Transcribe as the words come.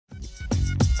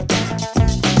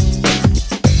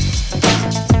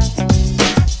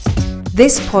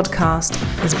This podcast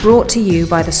is brought to you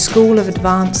by the School of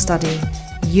Advanced Study,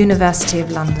 University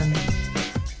of London.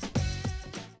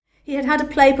 He had had a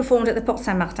play performed at the Porte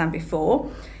Saint-Martin before.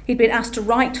 He'd been asked to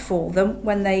write for them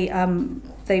when they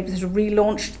sort of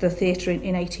relaunched the theatre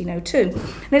in 1802.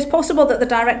 And it's possible that the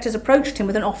directors approached him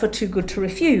with an offer too good to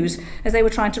refuse, as they were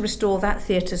trying to restore that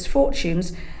theatre's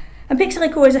fortunes. And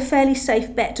Pixérécourt is a fairly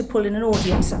safe bet to pull in an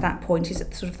audience at that point. He's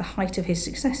at sort of the height of his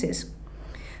successes.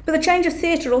 But the change of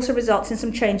theatre also results in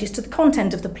some changes to the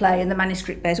content of the play, and the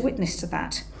manuscript bears witness to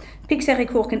that.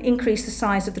 Pixérécourt can increase the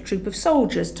size of the troop of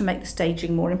soldiers to make the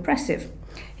staging more impressive.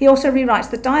 He also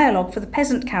rewrites the dialogue for the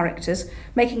peasant characters,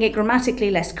 making it grammatically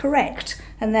less correct,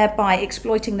 and thereby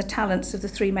exploiting the talents of the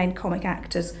three main comic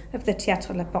actors of the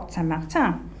Théâtre La Porte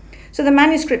Saint-Martin. So the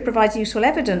manuscript provides useful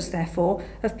evidence, therefore,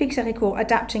 of Pixérécourt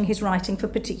adapting his writing for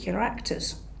particular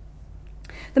actors.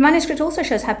 The manuscript also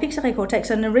shows how Pixérécourt takes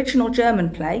an original German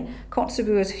play,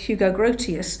 Kotzebue's Hugo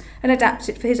Grotius, and adapts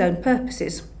it for his own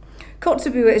purposes.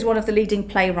 Kotzebue is one of the leading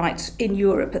playwrights in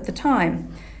Europe at the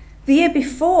time. The year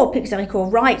before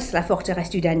Pixérécourt writes La Forteresse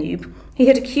du Danube, he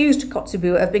had accused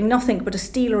Kotzebue of being nothing but a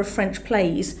stealer of French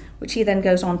plays, which he then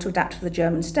goes on to adapt for the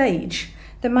German stage.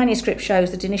 The manuscript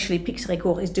shows that initially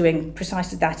Pixérécourt is doing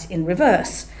precisely that in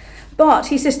reverse. But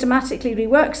he systematically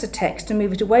reworks the text to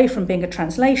move it away from being a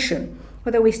translation,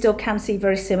 although we still can see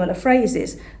very similar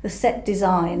phrases. The set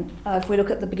design, if we look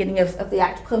at the beginning of the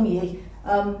Act Premier,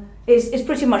 is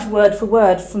pretty much word for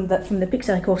word from the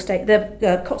Pixérécourt stage,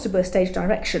 the Kotzebue stage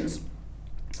directions.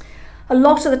 A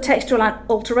lot of the textual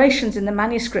alterations in the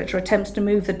manuscript are attempts to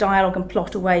move the dialogue and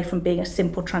plot away from being a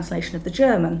simple translation of the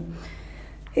German.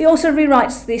 He also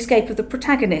rewrites the escape of the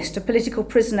protagonist, a political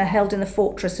prisoner held in the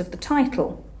fortress of the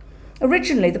title.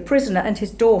 Originally, the prisoner and his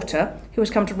daughter, who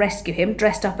has come to rescue him,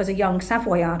 dressed up as a young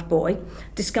Savoyard boy,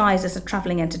 disguised as a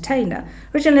travelling entertainer.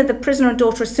 Originally, the prisoner and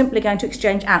daughter are simply going to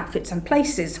exchange outfits and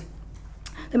places.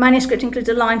 The manuscript includes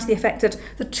a line to the effect that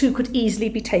the two could easily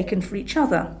be taken for each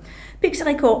other.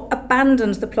 Pixérécourt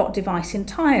abandons the plot device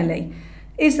entirely.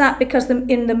 Is that because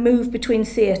in the move between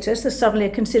theatres, there's suddenly a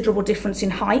considerable difference in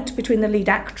height between the lead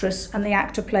actress and the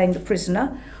actor playing the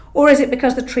prisoner? Or is it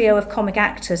because the trio of comic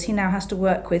actors he now has to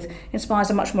work with inspires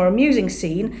a much more amusing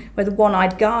scene where the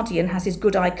one-eyed guardian has his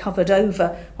good eye covered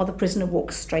over while the prisoner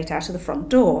walks straight out of the front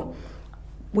door?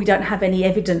 We don't have any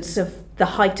evidence of the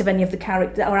height of any of the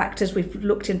characters or actors. We've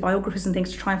looked in biographies and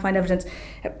things to try and find evidence.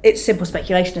 It's simple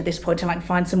speculation at this point, and I can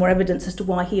find some more evidence as to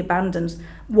why he abandons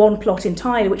one plot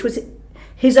entirely, which was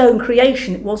his own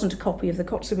creation. It wasn't a copy of the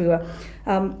Kotzebue,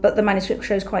 but the manuscript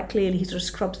shows quite clearly he sort of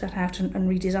scrubs that out and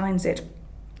redesigns it.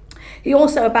 He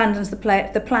also abandons the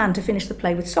plan to finish the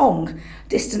play with song,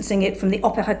 distancing it from the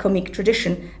opéra comique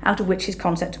tradition out of which his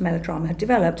concept of melodrama had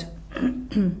developed.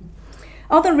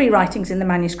 Other rewritings in the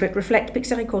manuscript reflect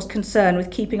Pixérécourt's concern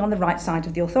with keeping on the right side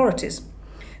of the authorities.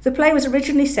 The play was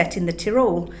originally set in the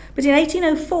Tyrol, but in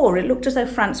 1804 it looked as though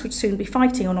France would soon be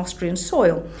fighting on Austrian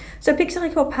soil, so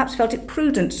Pixérécourt perhaps felt it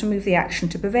prudent to move the action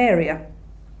to Bavaria.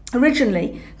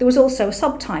 Originally, there was also a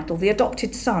subtitle, The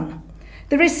Adopted Son.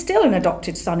 There is still an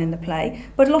adopted son in the play,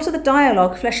 but a lot of the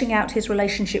dialogue fleshing out his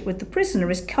relationship with the prisoner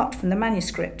is cut from the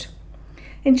manuscript.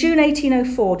 In June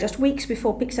 1804, just weeks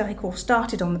before Pixérécourt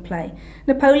started on the play,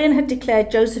 Napoleon had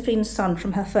declared Josephine's son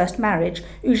from her first marriage,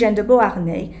 Eugène de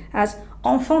Beauharnais, as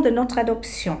enfant de notre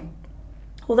adoption.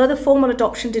 Although the formal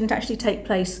adoption didn't actually take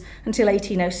place until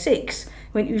 1806,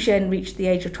 when Eugène reached the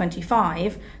age of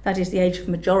 25, that is the age of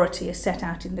majority as set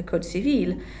out in the Code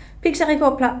Civil,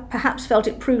 Pixérécourt perhaps felt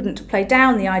it prudent to play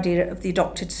down the idea of the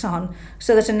adopted son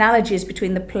so that analogies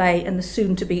between the play and the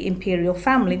soon-to-be imperial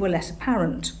family were less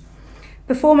apparent.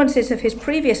 Performances of his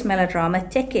previous melodrama,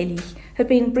 Tekeli, had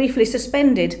been briefly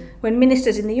suspended when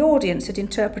ministers in the audience had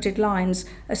interpreted lines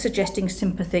as suggesting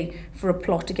sympathy for a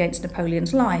plot against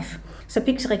Napoleon's life, so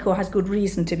Pixérécourt has good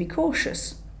reason to be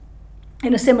cautious.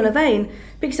 In a similar vein,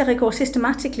 Pixérécourt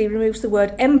systematically removes the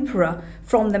word emperor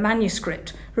from the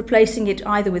manuscript, replacing it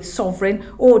either with sovereign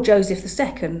or Joseph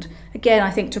II, again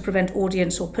I think to prevent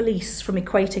audience or police from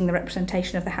equating the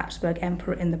representation of the Habsburg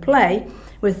emperor in the play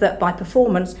with the, by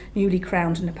performance, newly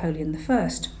crowned Napoleon I.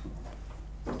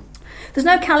 There's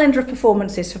no calendar of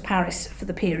performances for Paris for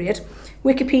the period.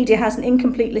 Wikipedia has an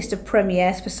incomplete list of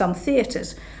premieres for some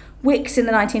theatres. Wicks in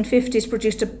the 1950s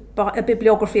produced a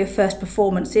bibliography of first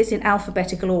performances in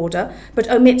alphabetical order, but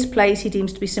omits plays he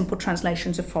deems to be simple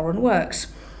translations of foreign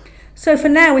works. So for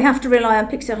now we have to rely on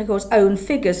Pixérécourt's own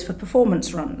figures for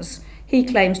performance runs. He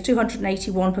claims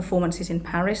 281 performances in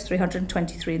Paris,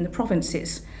 323 in the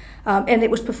provinces, and it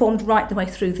was performed right the way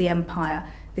through the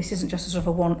empire. This isn't just a sort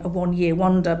of a one-year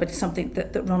wonder, but it's something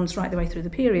that runs right the way through the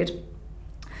period.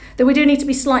 Though we do need to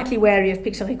be slightly wary of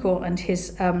Pixaricourt and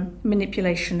his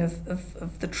manipulation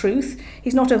of the truth.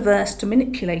 He's not averse to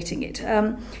manipulating it.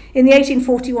 In the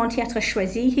 1841 Théâtre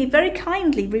Choisi, he very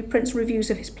kindly reprints reviews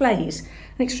of his plays,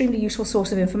 an extremely useful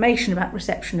source of information about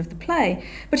reception of the play.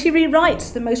 But he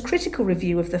rewrites the most critical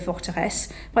review of the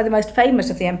Forteresse by the most famous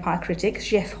of the Empire critics,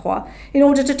 Geffroy, in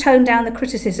order to tone down the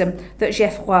criticism that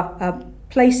Geffroy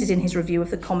places in his review of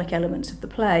the comic elements of the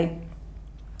play.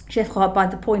 Geffroy, by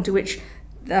the point at which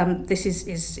this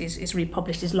is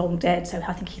republished, is long dead, so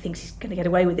I think he thinks he's going to get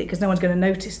away with it because no one's going to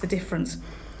notice the difference.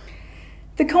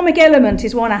 The comic element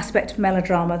is one aspect of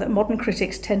melodrama that modern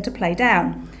critics tend to play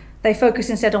down. They focus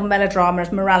instead on melodrama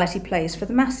as morality plays for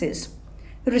the masses.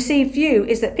 The received view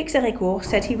is that Pixaricourt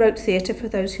said he wrote theatre for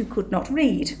those who could not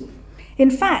read. In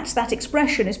fact, that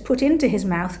expression is put into his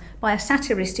mouth by a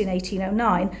satirist in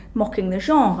 1809, mocking the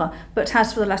genre, but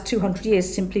has for the last 200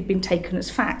 years simply been taken as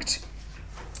fact.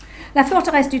 La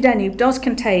Forteresse du Danube does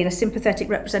contain a sympathetic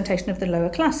representation of the lower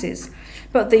classes,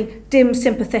 but the dim,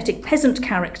 sympathetic peasant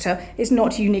character is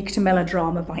not unique to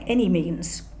melodrama by any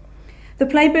means. The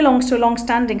play belongs to a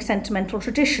long-standing sentimental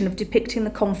tradition of depicting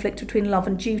the conflict between love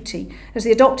and duty, as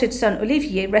the adopted son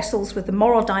Olivier wrestles with the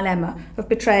moral dilemma of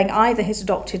betraying either his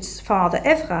adopted father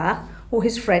Évrard or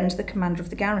his friend, the commander of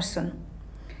the garrison.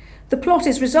 The plot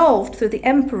is resolved through the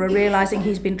emperor realising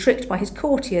he's been tricked by his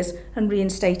courtiers and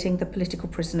reinstating the political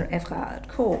prisoner Évrard at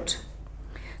court.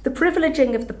 The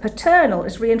privileging of the paternal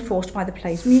is reinforced by the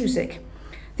play's music.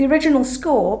 The original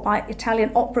score by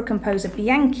Italian opera composer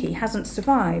Bianchi hasn't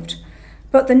survived,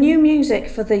 but the new music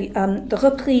for the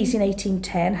reprise in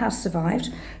 1810 has survived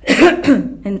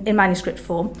in manuscript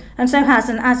form, and so has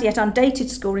an as yet undated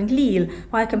score in Lille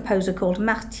by a composer called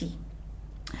Marty.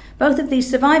 Both of these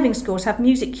surviving scores have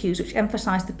music cues which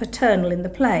emphasise the paternal in the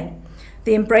play.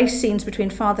 The embrace scenes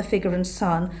between father figure and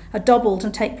son are doubled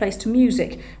and take place to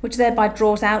music, which thereby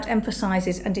draws out,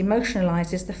 emphasises and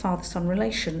emotionalises the father-son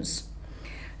relations.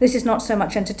 This is not so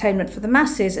much entertainment for the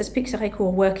masses as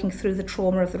Pixaricourt working through the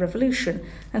trauma of the revolution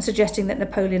and suggesting that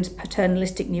Napoleon's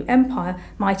paternalistic new empire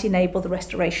might enable the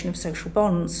restoration of social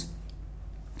bonds.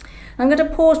 I'm going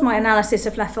to pause my analysis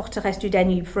of La Forteresse du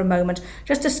Danube for a moment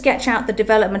just to sketch out the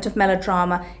development of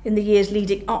melodrama in the years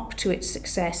leading up to its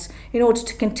success in order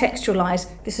to contextualise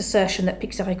this assertion that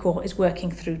Pixaricourt is working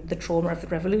through the trauma of the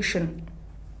revolution.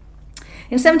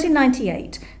 In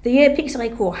 1798, the year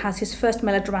Pixaricourt has his first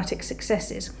melodramatic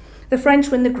successes, the French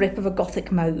were in the grip of a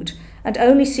Gothic mode and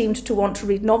only seemed to want to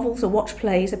read novels or watch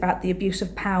plays about the abuse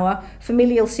of power,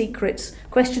 familial secrets,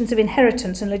 questions of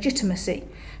inheritance and legitimacy,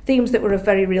 themes that were of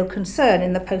very real concern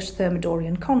in the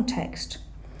post-Thermidorian context.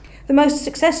 The most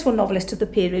successful novelist of the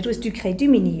period was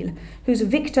Ducré-Duménil, whose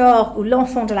Victor ou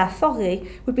l'Enfant de la Forêt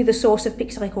would be the source of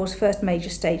Pixaricourt's first major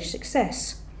stage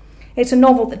success. It's a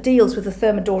novel that deals with the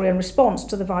Thermidorian response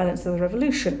to the violence of the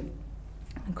revolution.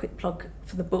 A quick plug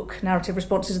for the book, Narrative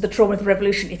Responses to the Trauma of the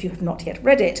Revolution, if you have not yet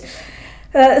read it.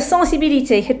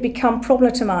 Sensibilité had become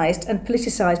problematised and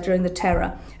politicised during the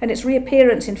Terror, and its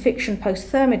reappearance in fiction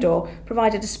post-Thermidor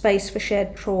provided a space for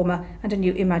shared trauma and a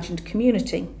new imagined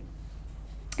community.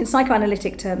 In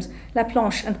psychoanalytic terms,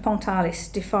 Laplanche and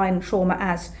Pontalis define trauma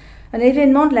as un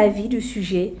événement de la vie du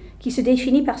sujet qui se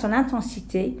définit par son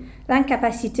intensité,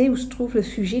 l'incapacité où se trouve le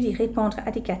sujet d'y répondre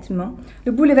adéquatement,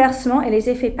 le bouleversement et les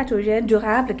effets pathogènes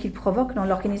durables qu'il provoque dans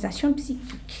l'organisation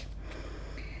psychique.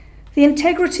 The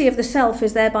integrity of the self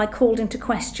is thereby called into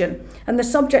question, and the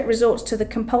subject resorts to the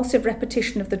compulsive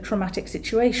repetition of the traumatic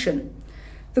situation.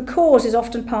 The cause is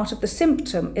often part of the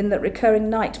symptom in that recurring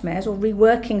nightmares or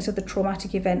reworkings of the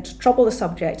traumatic event trouble the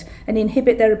subject and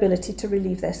inhibit their ability to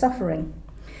relieve their suffering.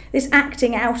 This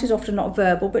acting out is often not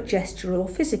verbal but gestural or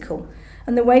physical,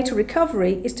 and the way to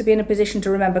recovery is to be in a position to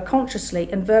remember consciously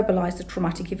and verbalise the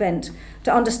traumatic event,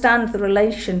 to understand the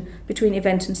relation between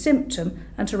event and symptom,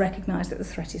 and to recognise that the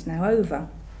threat is now over.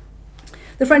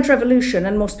 The French Revolution,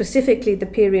 and more specifically the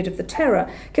period of the Terror,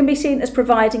 can be seen as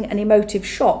providing an emotive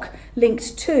shock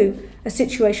linked to a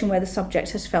situation where the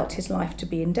subject has felt his life to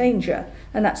be in danger.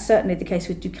 And that's certainly the case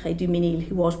with Ducré-Duménil,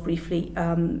 who was briefly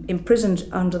imprisoned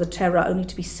under the Terror only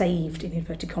to be saved, in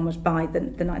inverted commas, by the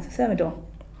 9th of Thermidor.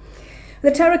 The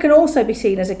Terror can also be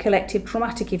seen as a collective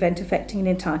traumatic event affecting an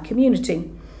entire community.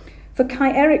 For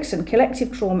Kai Erikson,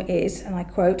 collective trauma is, and I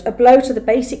quote, a blow to the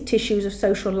basic tissues of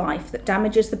social life that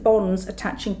damages the bonds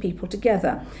attaching people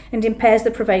together and impairs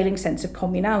the prevailing sense of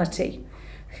communality.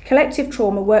 Collective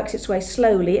trauma works its way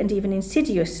slowly and even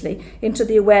insidiously into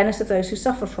the awareness of those who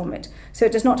suffer from it, so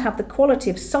it does not have the quality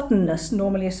of suddenness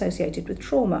normally associated with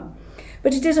trauma.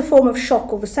 But it is a form of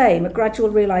shock all the same, a gradual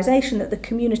realisation that the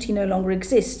community no longer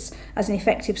exists as an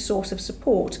effective source of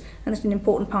support and that an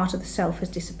important part of the self has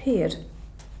disappeared.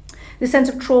 The sense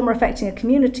of trauma affecting a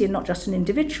community and not just an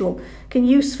individual can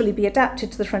usefully be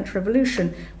adapted to the French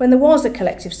Revolution, when there was a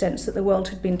collective sense that the world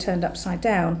had been turned upside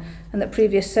down and that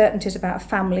previous certainties about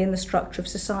family and the structure of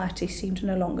society seemed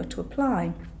no longer to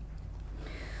apply.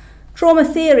 Trauma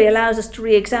theory allows us to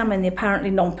re-examine the apparently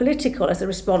non-political as a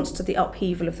response to the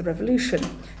upheaval of the revolution,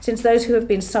 since those who have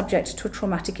been subject to a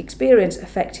traumatic experience are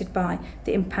affected by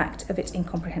the impact of its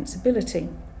incomprehensibility.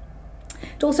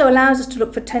 It also allows us to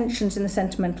look for tensions in the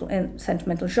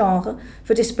sentimental genre,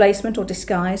 for displacement or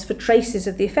disguise, for traces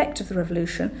of the effect of the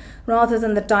revolution, rather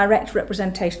than the direct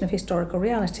representation of historical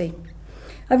reality.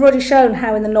 I've already shown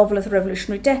how in the novel of the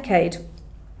revolutionary decade,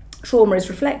 trauma is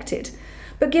reflected.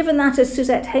 But given that, as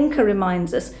Suzette Henke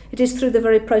reminds us, it is through the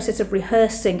very process of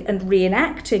rehearsing and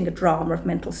reenacting a drama of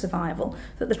mental survival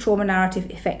that the trauma narrative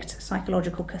effects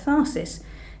psychological catharsis,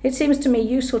 it seems to me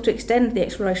useful to extend the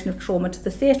exploration of trauma to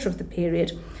the theatre of the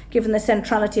period, given the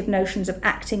centrality of notions of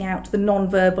acting out the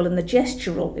non-verbal and the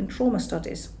gestural in trauma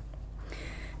studies.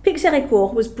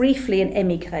 Pixérécourt was briefly an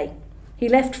émigré. He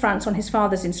left France on his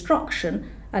father's instruction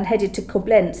and headed to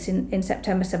Koblenz in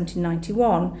September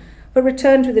 1791, but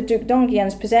returned with the Duc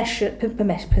d'Enghien's permission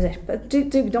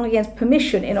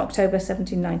in October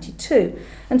 1792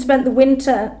 and spent the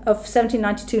winter of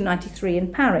 1792-93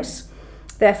 in Paris,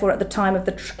 therefore at the time of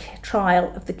the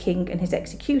trial of the king and his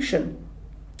execution.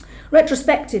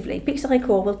 Retrospectively,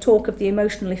 Pixérécourt will talk of the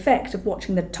emotional effect of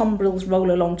watching the tumbrils roll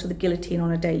along to the guillotine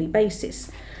on a daily basis,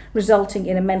 resulting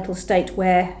in a mental state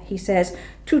where, he says,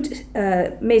 toutes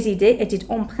mes idées étaient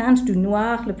empreintes du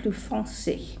noir le plus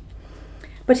foncé.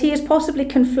 But he is possibly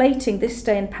conflating this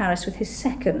stay in Paris with his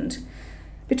second.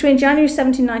 Between January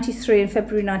 1793 and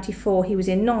February 94, he was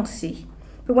in Nancy,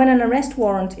 but when an arrest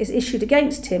warrant is issued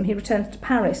against him, he returns to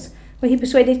Paris, where he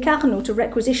persuaded Carnot to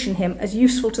requisition him as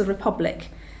useful to the Republic,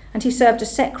 and he served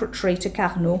as secretary to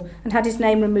Carnot and had his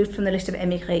name removed from the list of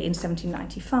émigrés in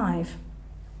 1795.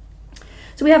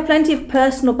 So we have plenty of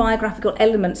personal biographical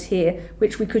elements here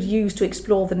which we could use to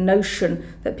explore the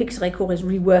notion that Pixérécourt is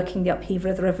reworking the upheaval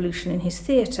of the revolution in his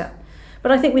theatre.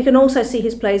 But I think we can also see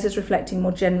his plays as reflecting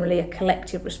more generally a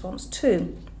collective response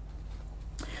too.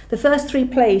 The first three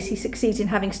plays he succeeds in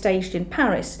having staged in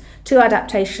Paris, two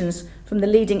adaptations from the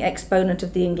leading exponent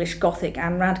of the English Gothic,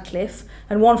 Anne Radcliffe,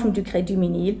 and one from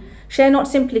Ducré-Duménil, share not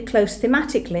simply close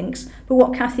thematic links, but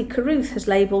what Cathy Carruth has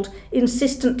labelled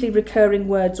insistently recurring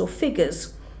words or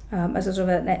figures, as a sort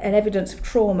of an evidence of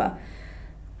trauma.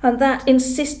 And that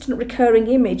insistent recurring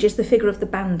image is the figure of the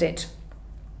bandit.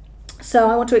 So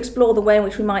I want to explore the way in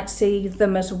which we might see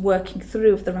them as a working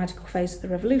through of the radical phase of the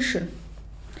revolution.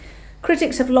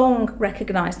 Critics have long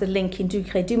recognised the link in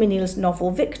Ducré-Duménil's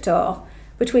novel Victor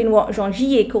between what Jean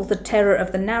Gillet calls the terror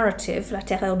of the narrative, la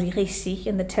terreur du récit,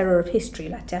 and the terror of history,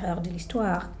 la terreur de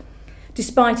l'histoire,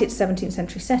 despite its 17th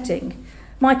century setting.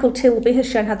 Michael Tilby has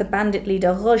shown how the bandit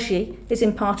leader Roger is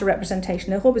in part a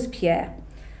representation of Robespierre,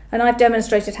 and I've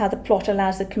demonstrated how the plot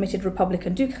allows the committed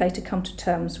Republican Ducré to come to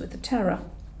terms with the terror.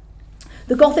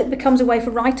 The Gothic becomes a way for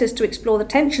writers to explore the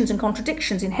tensions and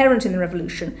contradictions inherent in the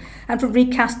revolution and for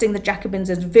recasting the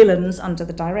Jacobins as villains under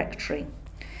the Directory.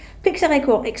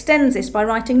 Pixérécourt extends this by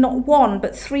writing not one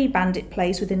but three bandit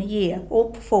plays within a year, all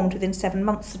performed within 7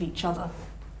 months of each other.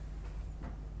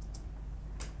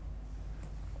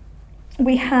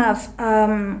 We have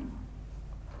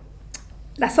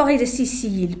La Forêt de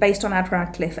Sicile, based on Anne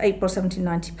Radcliffe, April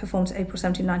 1790, performed April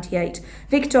 1798.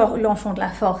 Victor, l'Enfant de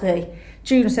la Forêt,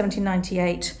 June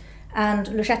 1798. And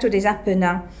Le Château des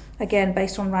Apennins, again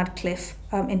based on Radcliffe,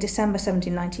 in December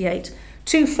 1798.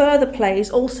 Two further plays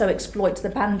also exploit the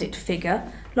bandit figure,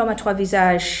 L'Homme à trois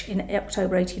visages in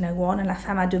October 1801 and La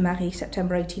Femme à deux maris,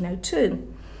 September 1802.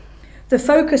 The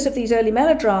focus of these early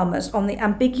melodramas on the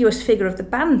ambiguous figure of the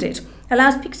bandit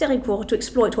allows Pixérécourt to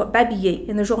exploit what Babillet,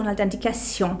 in the Journal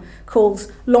d'Indication, calls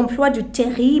l'emploi du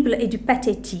terrible et du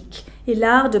pathétique et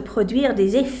l'art de produire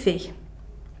des effets.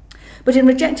 But in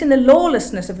rejecting the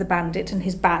lawlessness of the bandit and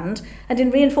his band, and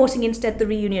in reinforcing instead the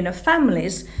reunion of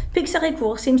families,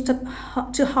 Pixérécourt seems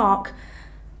to hark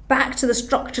back to the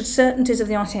structured certainties of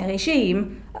the Ancien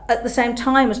Régime, at the same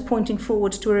time as pointing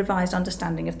forward to a revised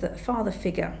understanding of the father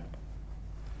figure.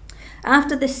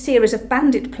 After this series of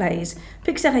bandit plays,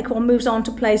 Pixérécourt moves on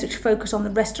to plays which focus on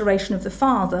the restoration of the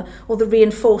father or the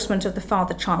reinforcement of the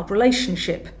father-child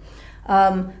relationship.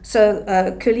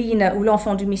 Colline ou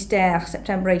l'Enfant du Mystère,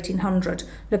 September 1800,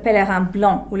 Le Pèlerin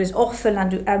Blanc ou Les Orphelins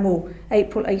du Hameau,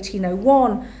 April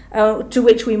 1801, to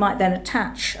which we might then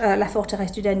attach La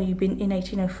Forteresse du Danube in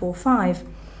 1804-5.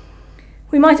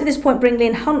 We might at this point bring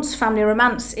Lynn Hunt's family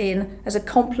romance in as a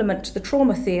complement to the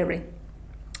trauma theory.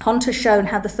 Hunt has shown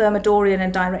how the Thermidorian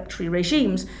and Directory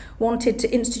regimes wanted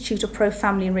to institute a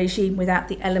pro-family regime without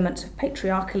the elements of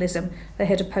patriarchalism they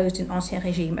had opposed in Ancien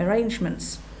Regime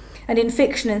arrangements. And in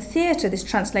fiction and theatre, this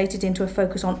translated into a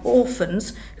focus on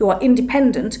orphans who are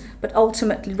independent but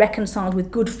ultimately reconciled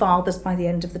with good fathers by the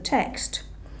end of the text.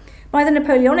 By the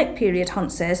Napoleonic period,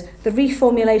 Hunt says, the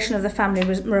reformulation of the family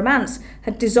romance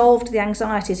had dissolved the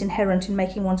anxieties inherent in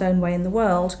making one's own way in the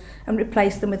world and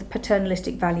replaced them with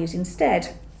paternalistic values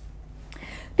instead.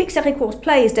 Pixaricourt's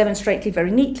plays demonstrate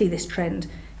very neatly this trend.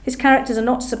 His characters are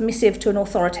not submissive to an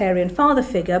authoritarian father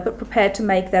figure, but prepared to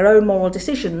make their own moral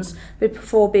decisions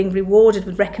before being rewarded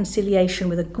with reconciliation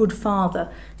with a good father,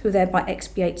 who thereby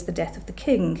expiates the death of the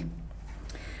king.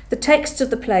 The texts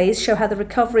of the plays show how the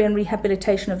recovery and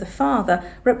rehabilitation of the father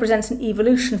represents an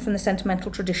evolution from the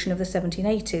sentimental tradition of the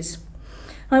 1780s.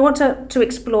 I want to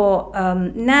explore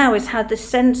now is how the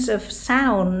sense of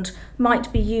sound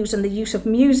might be used, and the use of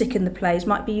music in the plays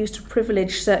might be used to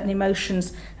privilege certain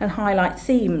emotions and highlight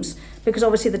themes, because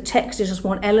obviously the text is just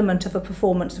one element of a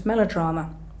performance of melodrama.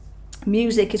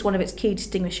 Music is one of its key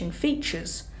distinguishing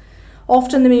features.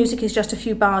 Often the music is just a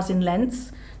few bars in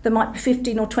length. There might be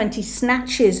 15 or 20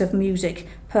 snatches of music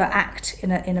per act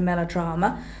in a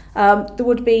melodrama. There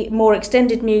would be more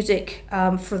extended music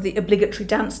for the obligatory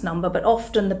dance number, but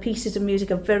often the pieces of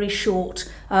music are very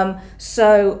short. The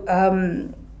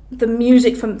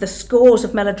music from the scores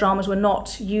of melodramas were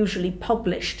not usually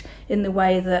published in the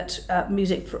way that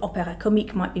music for opéra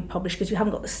comique might be published, because you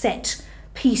haven't got the set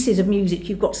pieces of music,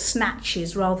 you've got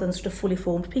snatches rather than sort of fully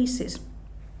formed pieces.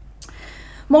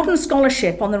 Modern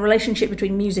scholarship on the relationship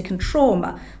between music and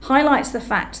trauma highlights the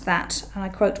fact that, and I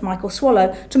quote Michael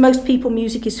Swallow, to most people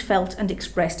music is felt and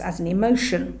expressed as an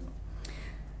emotion.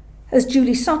 As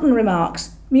Julie Sutton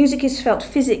remarks, music is felt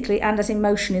physically and as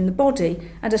emotion in the body,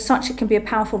 and as such it can be a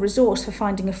powerful resource for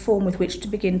finding a form with which to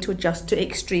begin to adjust to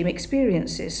extreme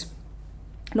experiences.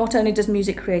 Not only does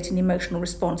music create an emotional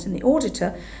response in the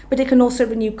auditor, but it can also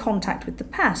renew contact with the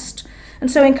past, and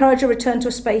so encourage a return to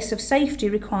a space of safety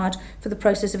required for the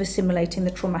process of assimilating the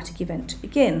traumatic event to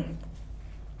begin.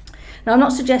 Now, I'm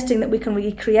not suggesting that we can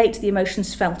recreate the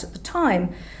emotions felt at the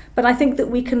time, but I think that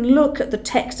we can look at the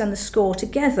text and the score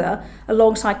together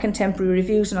alongside contemporary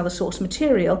reviews and other source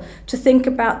material to think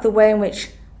about the way in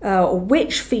which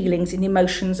which feelings and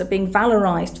emotions are being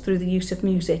valorised through the use of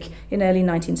music in early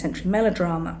 19th century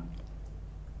melodrama.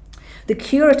 The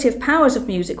curative powers of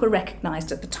music were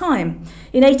recognised at the time.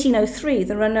 In 1803,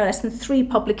 there are no less than 3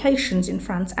 publications in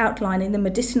France outlining the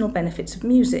medicinal benefits of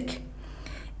music.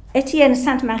 Étienne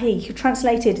Sainte-Marie, who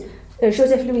translated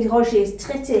Joseph-Louis Roger's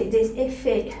Traité des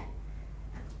effets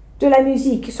de la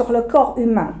musique sur le corps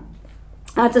humain,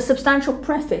 adds a substantial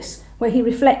preface where he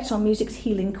reflects on music's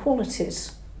healing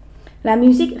qualities. La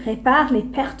musique répare les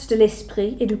pertes de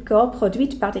l'esprit et du corps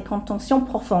produites par des contentions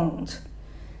profondes.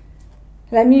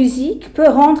 La musique peut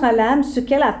rendre à l'âme ce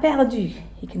qu'elle a perdu,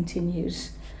 he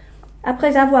continues.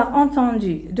 Après avoir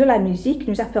entendu de la musique,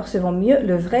 nous apercevons mieux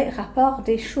le vrai rapport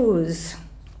des choses.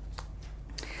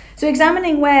 So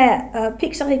examining where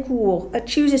Pixaricourt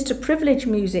chooses to privilege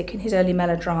music in his early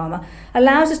melodrama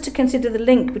allows us to consider the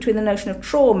link between the notion of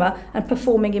trauma and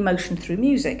performing emotion through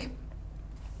music.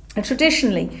 And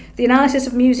traditionally, the analysis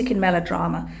of music in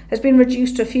melodrama has been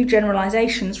reduced to a few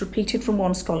generalisations repeated from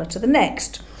one scholar to the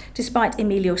next, despite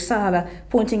Emilio Sala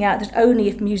pointing out that only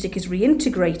if music is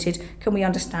reintegrated can we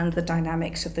understand the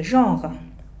dynamics of the genre.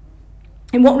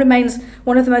 In what remains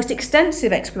one of the most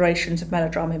extensive explorations of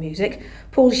melodrama music,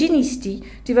 Paul Ginisti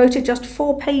devoted just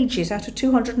 4 pages out of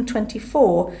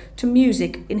 224 to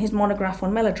music in his monograph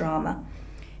on melodrama.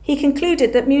 He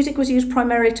concluded that music was used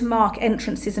primarily to mark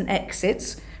entrances and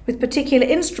exits, with particular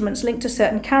instruments linked to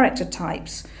certain character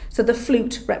types. So the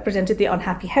flute represented the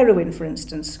unhappy heroine, for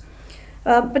instance.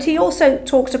 But he also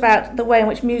talked about the way in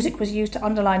which music was used to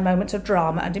underline moments of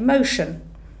drama and emotion.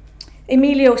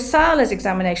 Emilio Sala's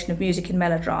examination of music in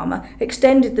melodrama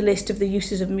extended the list of the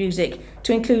uses of music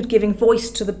to include giving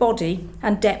voice to the body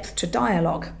and depth to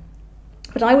dialogue.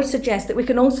 But I would suggest that we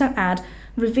can also add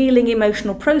revealing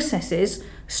emotional processes,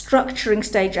 structuring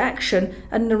stage action,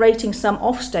 and narrating some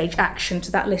offstage action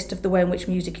to that list of the way in which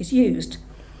music is used.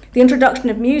 The introduction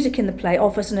of music in the play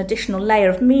offers an additional layer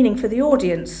of meaning for the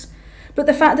audience, but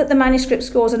the fact that the manuscript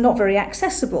scores are not very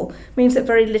accessible means that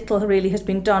very little really has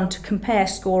been done to compare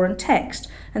score and text,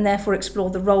 and therefore explore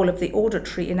the role of the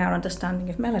auditory in our understanding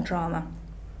of melodrama.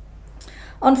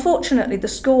 Unfortunately, the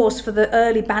scores for the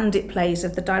early bandit plays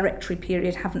of the Directory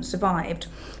period haven't survived,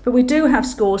 but we do have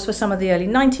scores for some of the early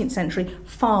 19th century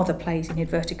father plays, in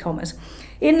inverted commas.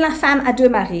 In La Femme à deux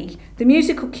maris, the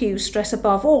musical cues stress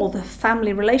above all the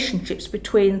family relationships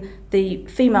between the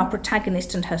female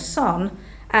protagonist and her son,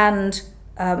 and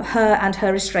her and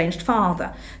her estranged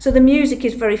father. So the music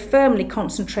is very firmly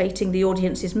concentrating the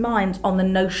audience's mind on the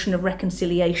notion of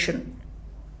reconciliation.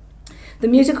 The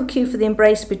musical cue for the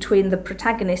embrace between the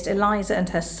protagonist, Eliza, and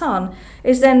her son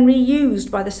is then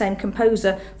reused by the same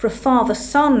composer for a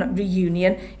father-son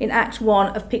reunion in Act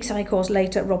 1 of Pixaricor's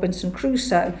later Robinson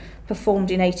Crusoe, performed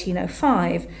in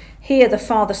 1805. Here, the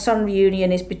father-son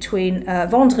reunion is between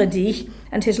Vendredi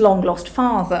and his long-lost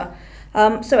father.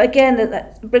 So again,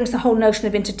 that brings the whole notion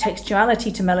of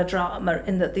intertextuality to melodrama,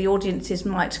 in that the audiences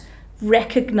might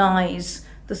recognise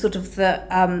the sort of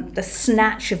the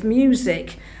snatch of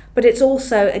music, but it's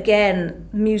also, again,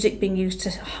 music being used to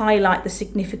highlight the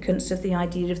significance of the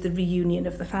idea of the reunion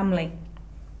of the family.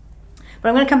 But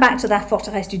I'm going to come back to La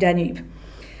Forteresse du Danube.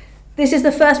 This is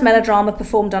the first melodrama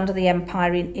performed under the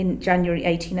Empire in January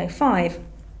 1805.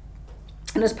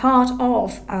 And as part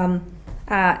of our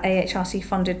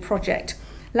AHRC-funded project,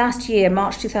 last year,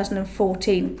 March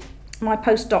 2014, my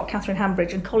postdoc, Katherine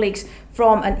Astbury, and colleagues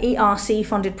from an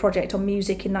ERC-funded project on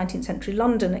music in 19th century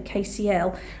London at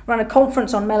KCL ran a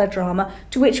conference on melodrama,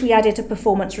 to which we added a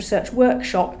performance research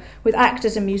workshop with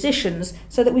actors and musicians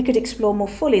so that we could explore more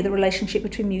fully the relationship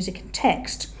between music and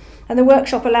text. And the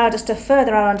workshop allowed us to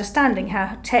further our understanding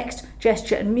how text,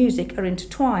 gesture and music are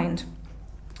intertwined.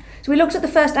 So we looked at the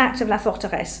first act of La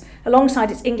Forteresse alongside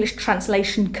its English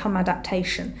translation cum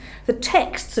adaptation. The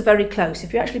texts are very close.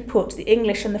 If you actually put the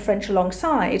English and the French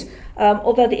alongside,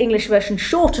 although the English version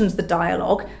shortens the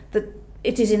dialogue,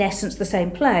 it is in essence the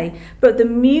same play, but the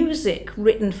music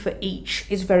written for each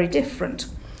is very different.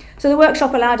 So the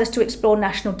workshop allowed us to explore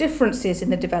national differences in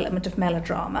the development of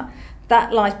melodrama.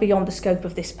 That lies beyond the scope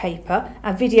of this paper.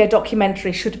 Our video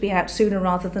documentary should be out sooner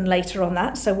rather than later on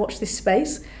that, so watch this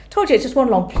space. Told you, it's just one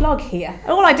long plug here.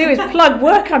 All I do is plug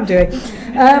work I'm doing.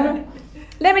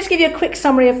 Let me just give you a quick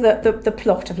summary of the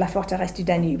plot of La Forteresse du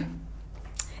Danube.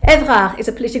 Évrard is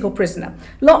a political prisoner,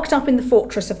 locked up in the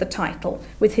fortress of the title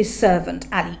with his servant,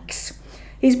 Alix.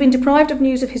 He's been deprived of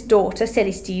news of his daughter,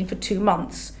 Célestine, for 2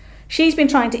 months. She's been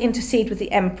trying to intercede with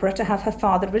the emperor to have her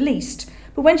father released,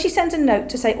 but when she sends a note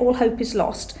to say all hope is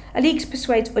lost, Alix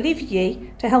persuades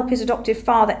Olivier to help his adoptive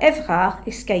father, Évrard,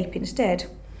 escape instead.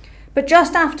 But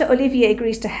just after Olivier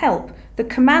agrees to help, the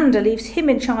commander leaves him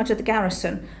in charge of the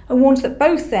garrison and warns that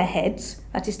both their heads,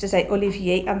 that is to say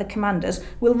Olivier and the commander's,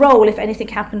 will roll if anything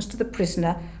happens to the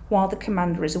prisoner while the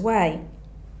commander is away.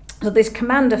 So this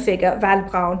commander figure,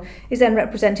 Valbraun, is then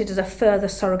represented as a further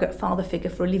surrogate father figure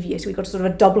for Olivier. So we've got sort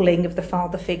of a doubling of the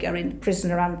father figure in the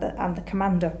prisoner and the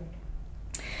commander.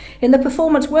 In the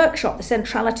performance workshop, the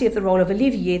centrality of the role of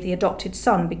Olivier, the adopted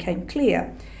son, became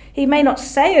clear. He may not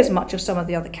say as much as some of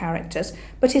the other characters,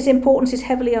 but his importance is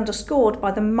heavily underscored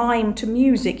by the mime to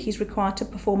music he's required to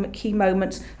perform at key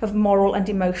moments of moral and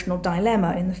emotional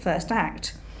dilemma in the first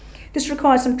act. This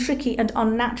requires some tricky and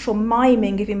unnatural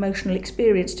miming of emotional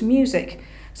experience to music,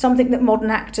 something that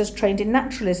modern actors trained in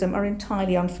naturalism are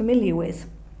entirely unfamiliar with.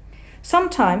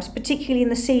 Sometimes, particularly in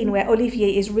the scene where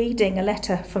Olivier is reading a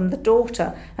letter from the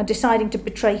daughter and deciding to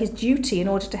betray his duty in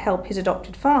order to help his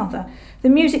adopted father, the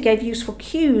music gave useful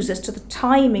cues as to the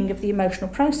timing of the emotional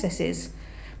processes.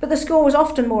 But the score was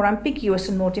often more ambiguous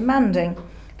and more demanding.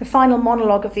 The final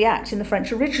monologue of the act in the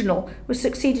French original was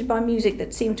succeeded by music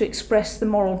that seemed to express the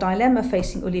moral dilemma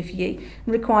facing Olivier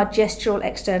and required gestural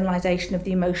externalization of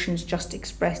the emotions just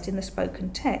expressed in the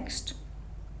spoken text.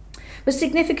 But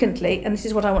significantly, and this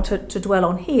is what I want to dwell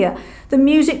on here, the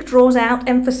music draws out,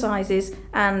 emphasises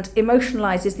and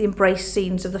emotionalises the embrace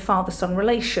scenes of the father-son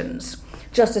relations,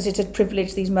 just as it had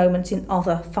privileged these moments in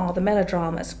other father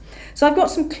melodramas. So I've got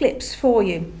some clips for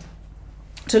you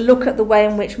to look at the way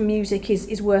in which music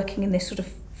is working in this sort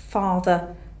of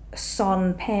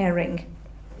father-son pairing.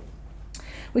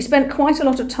 We spent quite a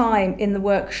lot of time in the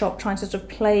workshop trying to sort of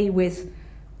play with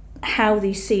how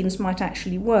these scenes might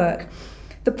actually work.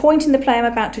 The point in the play I'm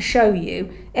about to show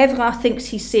you, Évrard thinks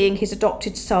he's seeing his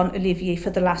adopted son, Olivier, for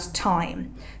the last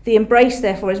time. The embrace,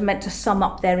 therefore, is meant to sum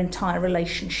up their entire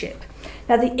relationship.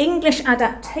 Now, the English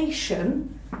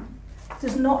adaptation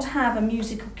does not have a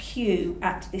musical cue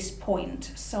at this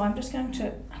point, so I'm just going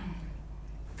to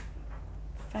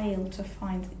fail to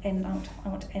find the end. I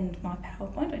want to end my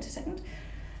PowerPoint. Wait a second.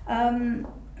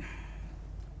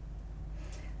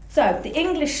 So, the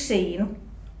English scene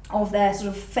of their sort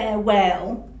of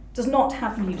farewell does not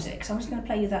have music. So I'm just going to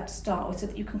play you that to start with so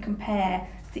that you can compare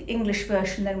the English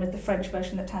version then with the French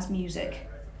version that has music.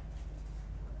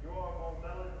 You are more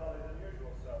melancholy than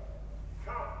usual, sir.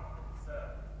 Come, sir.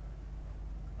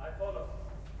 I follow.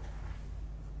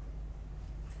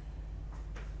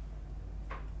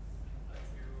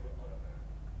 Adieu, Oliver.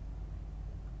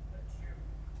 Adieu,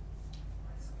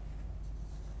 my son.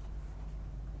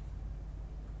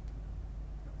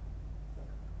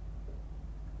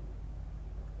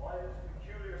 Why this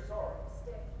peculiar sorrow?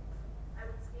 Stay. I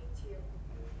would speak to you.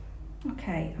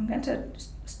 Okay, I'm going to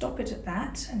stop it at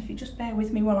that, and if you just bear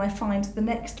with me while I find the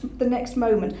next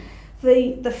moment.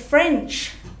 The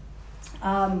French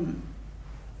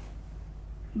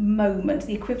moment,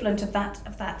 the equivalent of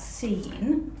that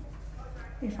scene,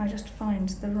 if I just find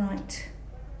the right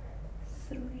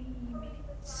 3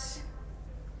 minutes,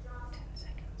 10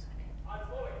 seconds. I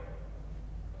follow you.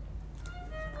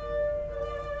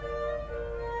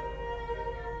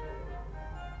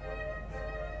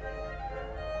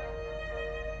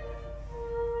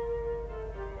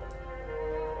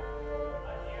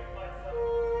 Adieu, my son.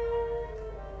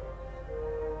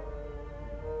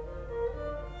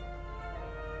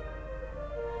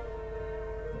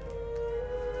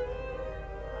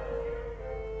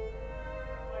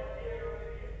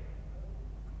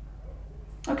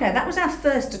 Okay, that was our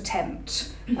first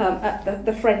attempt at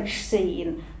the French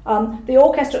scene. The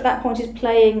orchestra at that point is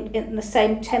playing in the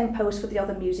same tempo as for the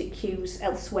other music cues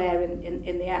elsewhere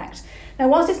in the act. Now,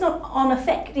 whilst it's not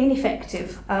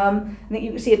ineffective, I think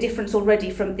you can see a difference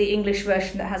already from the English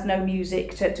version that has no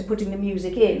music to putting the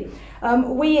music in.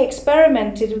 We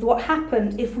experimented with what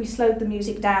happened if we slowed the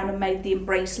music down and made the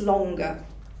embrace longer.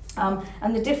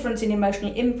 And the difference in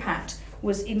emotional impact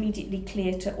was immediately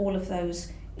clear to all of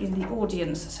those in the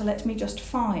audience. So let me just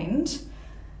find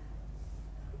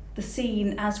the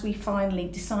scene as we finally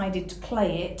decided to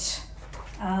play it,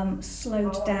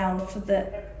 slowed down for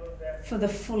the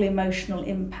full emotional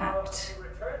impact. You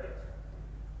returned it.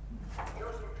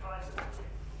 You're so kind to me.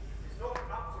 It's not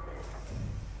up to me.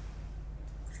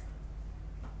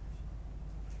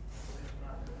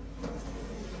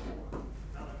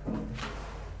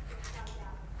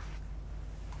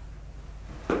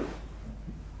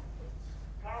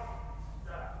 Come,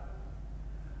 sir.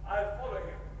 I'll follow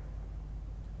you.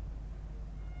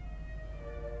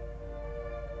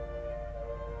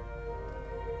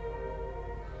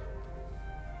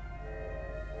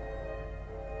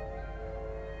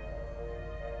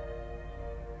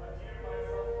 Adieu, my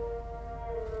son.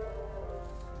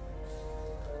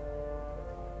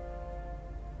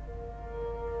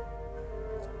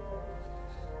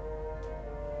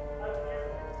 Adieu,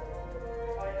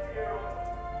 my dear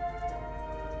Oliver.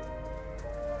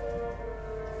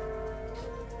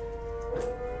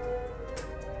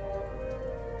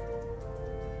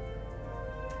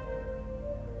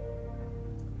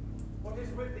 What is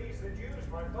with these adieus,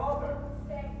 my father?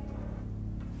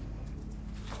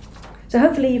 So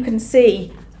hopefully you can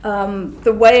see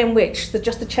the way in which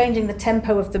just the changing the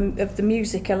tempo of the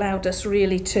music allowed us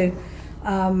really to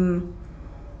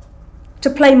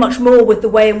play much more with the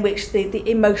way in which the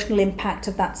emotional impact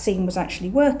of that scene was actually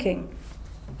working.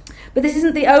 But this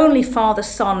isn't the only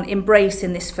father-son embrace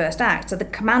in this first act. So the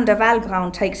commander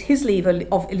Valbrun takes his leave of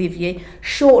Olivier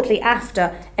shortly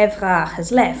after Évrard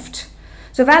has left.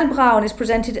 So Valbrun is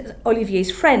presented as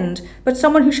Olivier's friend, but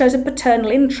someone who shows a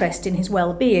paternal interest in his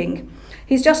well-being.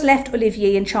 He's just left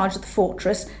Olivier in charge of the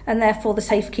fortress and therefore the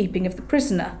safekeeping of the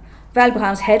prisoner.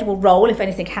 Valbrun's head will roll if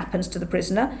anything happens to the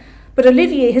prisoner, but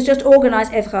Olivier has just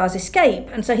organised Évrard's escape,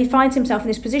 and so he finds himself in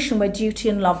this position where duty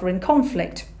and love are in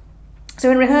conflict.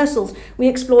 So in rehearsals, we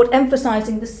explored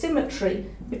emphasising the symmetry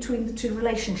between the two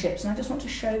relationships, and I just want to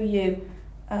show you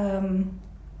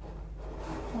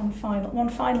one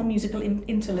final musical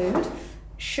interlude,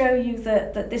 show you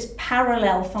that this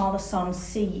parallel father-son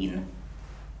scene.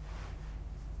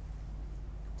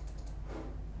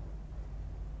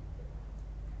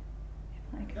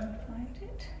 If I can find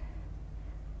it.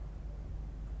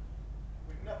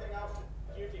 With nothing else,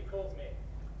 duty calls me.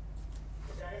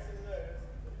 The garrison knows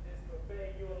that it is to obey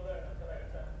you alone until I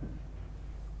return.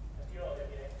 Adieu,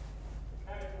 Olivier. The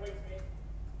carriage awaits me,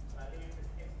 and I leave this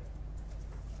instant.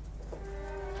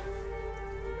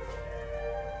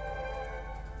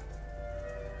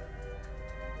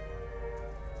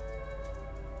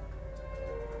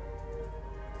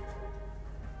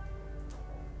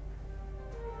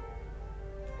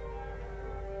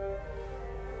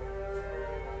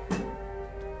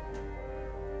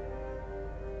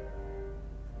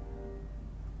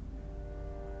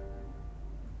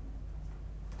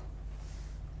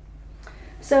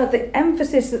 So the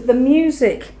emphasis that the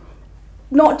music,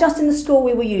 not just in the score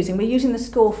we were using, we're using the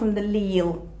score from the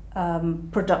Lille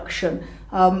production,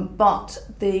 but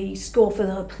the score for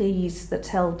the reprise that's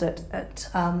held at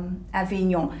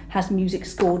Avignon has music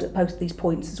scored at both these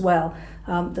points as well.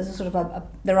 There's a sort of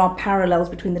there are parallels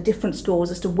between the different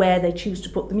scores as to where they choose to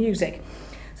put the music.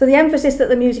 So the emphasis that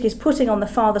the music is putting on the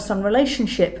father-son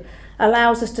relationship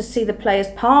allows us to see the play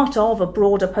as part of a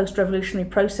broader post-revolutionary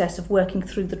process of working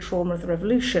through the trauma of the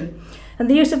revolution. And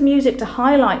the use of music to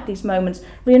highlight these moments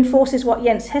reinforces what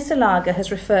Jens Hesselager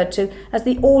has referred to as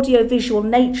the audio-visual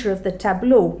nature of the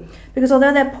tableau, because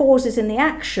although there are pauses in the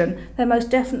action, they're most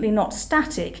definitely not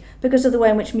static because of the way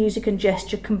in which music and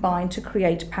gesture combine to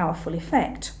create powerful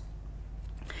effect.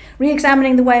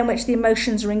 Re-examining the way in which the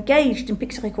emotions are engaged in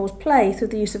Pixaricourt's play through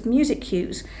the use of music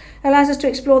cues allows us to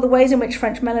explore the ways in which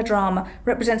French melodrama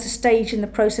represents a stage in the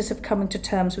process of coming to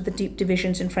terms with the deep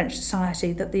divisions in French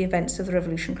society that the events of the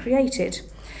revolution created.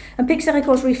 And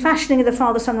Pixaricourt's refashioning of the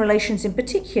father-son relations in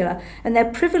particular, and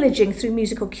their privileging through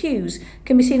musical cues,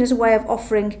 can be seen as a way of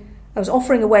offering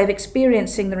a way of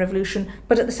experiencing the revolution,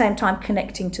 but at the same time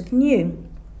connecting to the new.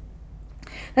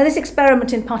 Now, this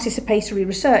experiment in participatory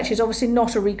research is obviously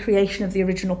not a recreation of the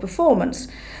original performance,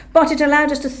 but it allowed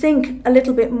us to think a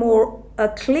little bit more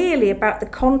clearly about the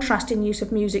contrasting use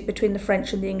of music between the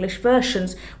French and the English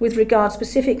versions with regard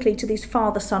specifically to these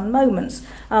father-son moments,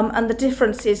 and the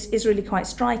difference is really quite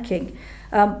striking.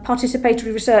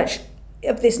 Participatory research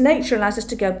of this nature allows us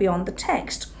to go beyond the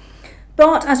text.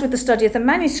 But, as with the study of the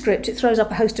manuscript, it throws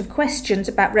up a host of questions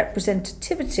about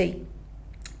representativity.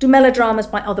 Do melodramas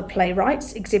by other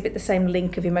playwrights exhibit the same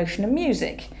link of emotion and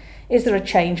music? Is there a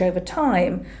change over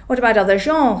time? What about other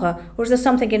genres? Or is there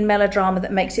something in melodrama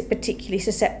that makes it particularly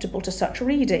susceptible to such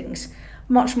readings?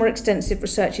 Much more extensive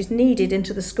research is needed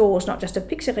into the scores not just of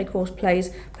Pixaricourt's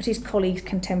plays, but his colleagues,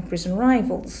 contemporaries and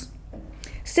rivals.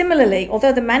 Similarly,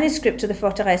 although the manuscript of the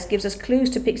Forteresse gives us clues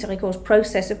to Pixaricourt's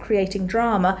process of creating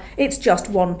drama, it's just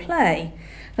one play.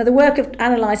 Now, the work of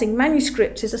analysing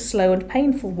manuscripts is a slow and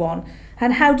painful one.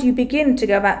 And how do you begin to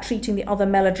go about treating the other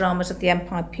melodramas of the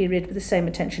Empire period with the same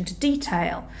attention to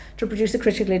detail? To produce the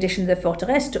critical edition of the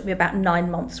Forteresse took me about 9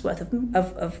 months' worth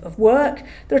of work.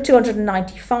 There are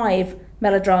 295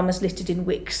 melodramas listed in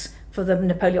Wix for the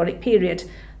Napoleonic period.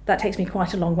 That takes me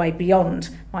quite a long way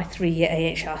beyond my 3-year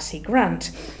AHRC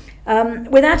grant.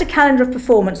 Without a calendar of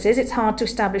performances, it's hard to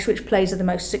establish which plays are the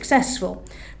most successful.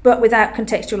 But without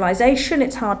contextualisation,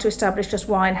 it's hard to establish just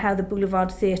why and how the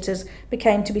boulevard theatres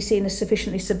became to be seen as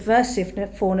sufficiently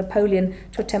subversive for Napoleon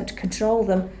to attempt to control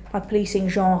them by policing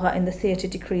genre in the theatre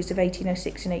decrees of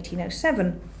 1806 and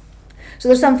 1807. So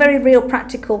there's some very real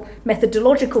practical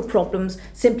methodological problems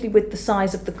simply with the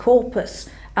size of the corpus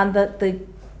and the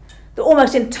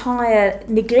almost entire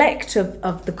neglect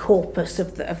of the corpus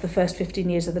of the first 15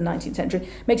 years of the 19th century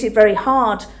makes it very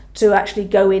hard to actually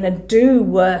go in and do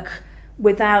work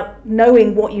without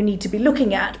knowing what you need to be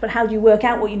looking at. But how do you work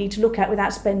out what you need to look at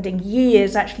without spending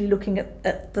years actually looking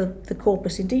at the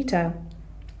corpus in detail?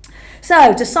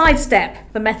 So, to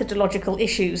sidestep the methodological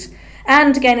issues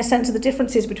and to gain a sense of the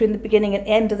differences between the beginning and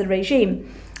end of the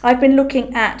regime, I've been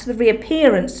looking at the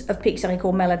reappearance of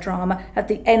Pixaricourt melodrama at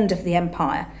the end of the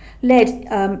Empire, led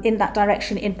in that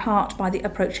direction in part by the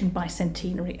approaching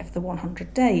bicentenary of the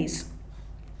 100 days.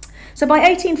 So by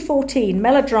 1814,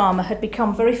 melodrama had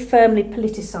become very firmly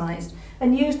politicised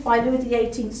and used by Louis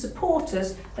XVIII's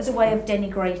supporters as a way of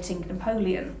denigrating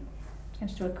Napoleon. I'm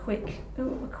going to do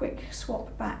a quick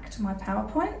swap back to my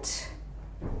PowerPoint.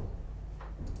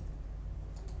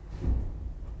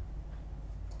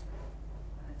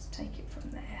 Let's take it from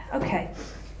there. Okay.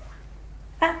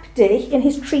 Abdi, in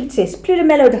his treatise Plus de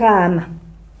Mélodrame,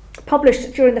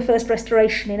 published during the First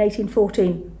Restoration in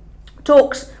 1814,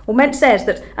 says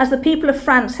that as the people of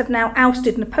France have now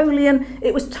ousted Napoleon,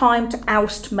 it was time to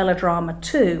oust melodrama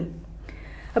too.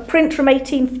 A print from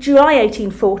July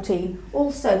 1814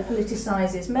 also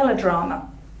politicises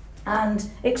melodrama and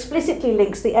explicitly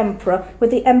links the emperor with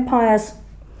the empire's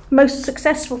most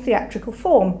successful theatrical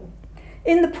form.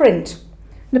 In the print,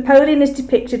 Napoleon is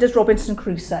depicted as Robinson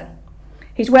Crusoe.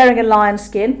 He's wearing a lion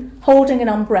skin, holding an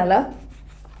umbrella,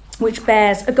 which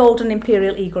bears a golden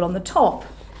imperial eagle on the top.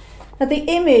 Now, the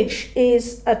image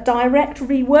is a direct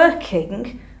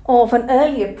reworking of an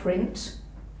earlier print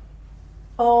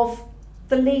of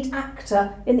the lead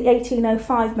actor in the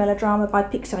 1805 melodrama by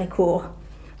Pixaricourt,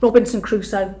 Robinson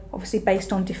Crusoe, obviously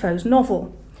based on Defoe's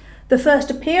novel. The first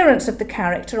appearance of the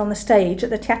character on the stage at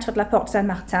the Théâtre de la Porte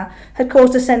Saint-Martin had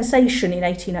caused a sensation in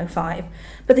 1805,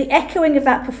 but the echoing of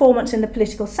that performance in the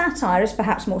political satire is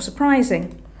perhaps more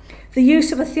surprising. The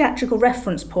use of a theatrical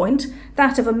reference point,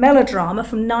 that of a melodrama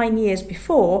from 9 years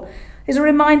before, is a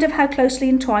reminder of how closely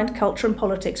entwined culture and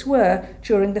politics were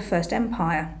during the First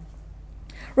Empire.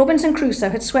 Robinson Crusoe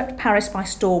had swept Paris by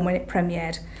storm when it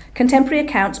premiered. Contemporary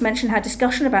accounts mention how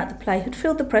discussion about the play had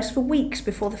filled the press for weeks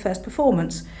before the first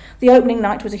performance. The opening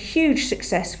night was a huge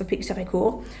success for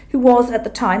Pixaricourt, who was at the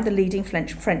time the leading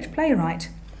French playwright.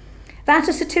 That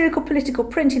a satirical political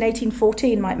print in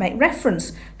 1814 might make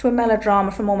reference to a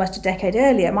melodrama from almost a decade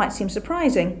earlier might seem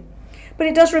surprising. But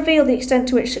it does reveal the extent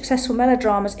to which successful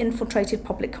melodramas infiltrated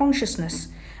public consciousness,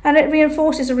 and it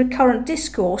reinforces a recurrent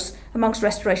discourse amongst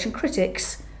Restoration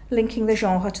critics linking the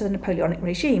genre to the Napoleonic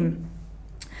regime.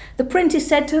 The print is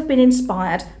said to have been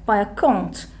inspired by a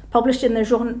conte published in the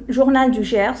Journal du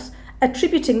Gers,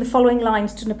 attributing the following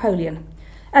lines to Napoleon.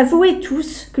 Avouez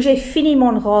tous que j'ai fini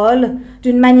mon rôle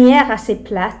d'une manière assez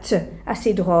plate,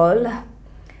 assez drôle.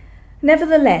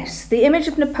 Nevertheless, the image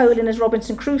of Napoleon as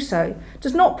Robinson Crusoe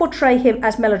does not portray him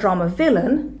as melodrama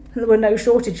villain, and there were no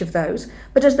shortage of those,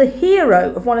 but as the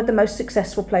hero of one of the most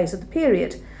successful plays of the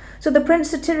period. So the print's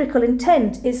satirical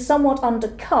intent is somewhat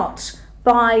undercut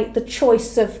by the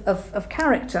choice of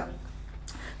character.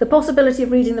 The possibility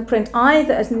of reading the print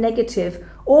either as negative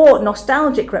or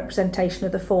nostalgic representation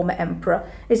of the former emperor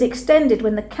is extended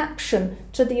when the caption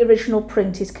to the original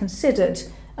print is considered.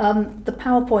 The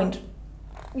PowerPoint,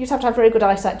 you'd have to have very good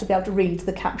eyesight to be able to read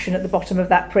the caption at the bottom of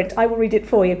that print. I will read it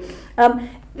for you.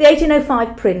 The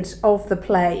 1805 print of the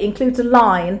play includes a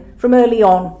line from early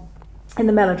on in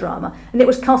the melodrama, and it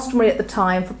was customary at the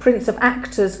time for prints of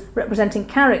actors representing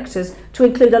characters to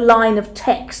include a line of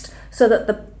text so that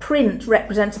the print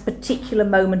represents a particular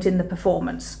moment in the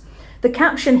performance. The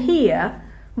caption here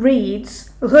reads,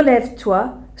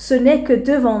 Relève-toi, ce n'est que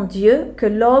devant Dieu que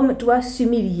l'homme doit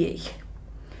s'humilier.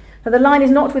 Now, the line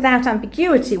is not without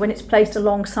ambiguity when it's placed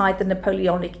alongside the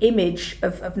Napoleonic image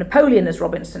of Napoleon as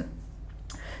Robinson.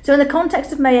 So in the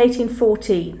context of May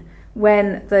 1814,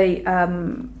 when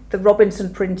the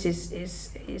Robinson print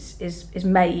is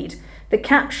made, the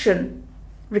caption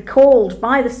recalled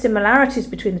by the similarities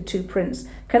between the two prints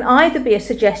can either be a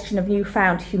suggestion of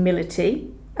newfound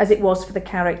humility, as it was for the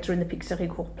character in the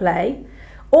Pixaricourt play,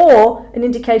 or an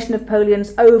indication of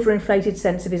Napoleon's overinflated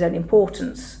sense of his own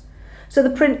importance. So the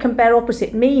print can bear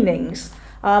opposite meanings,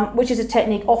 which is a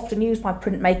technique often used by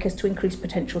printmakers to increase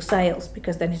potential sales,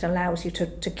 because then it allows you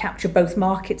to capture both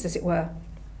markets, as it were.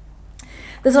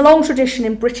 There's a long tradition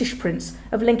in British prints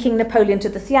of linking Napoleon to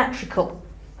the theatrical.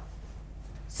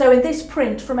 So in this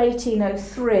print from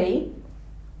 1803,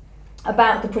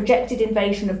 about the projected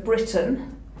invasion of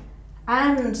Britain,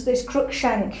 and this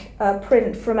Cruikshank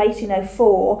print from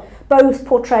 1804, both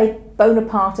portray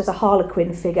Bonaparte as a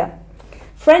harlequin figure.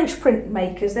 French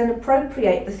printmakers then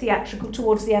appropriate the theatrical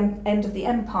towards the end of the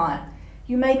empire.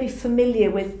 You may be familiar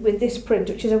with this print,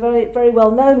 which is a very, very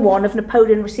well-known one of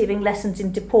Napoleon receiving lessons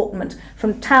in deportment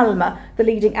from Talma, the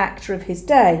leading actor of his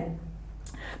day.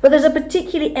 But there's a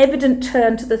particularly evident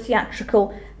turn to the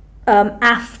theatrical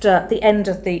after the end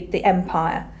of the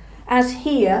empire, as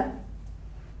here,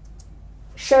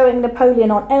 showing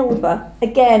Napoleon on Elba,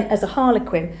 again as a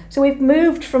harlequin. So we've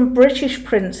moved from British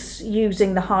prints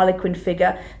using the harlequin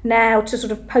figure now to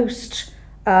sort of first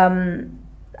abdication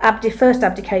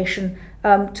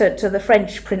to the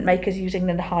French printmakers using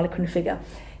the harlequin figure.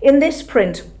 In this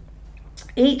print,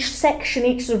 each section,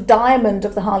 each sort of diamond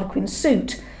of the harlequin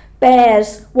suit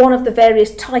bears one of the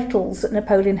various titles that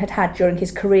Napoleon had had during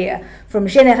his career, from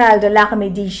Général de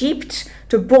l'Armée d'Égypte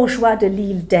to Bourgeois de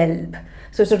l'Île d'Elbe.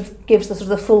 So it sort of gives the sort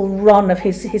of the full run of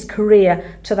his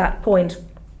career to that point.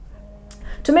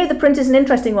 To me, the print is an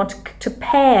interesting one to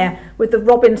pair with the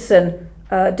Robinson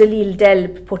de l'Île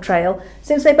d'Elbe portrayal,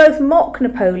 since they both mock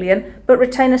Napoleon but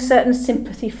retain a certain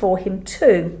sympathy for him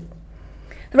too.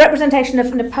 The representation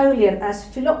of Napoleon as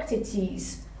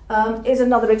Philoctetes is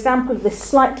another example of this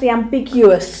slightly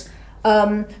ambiguous,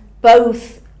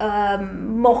 both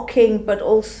mocking but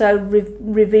also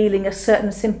revealing a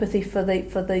certain sympathy for the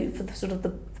sort of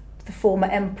the former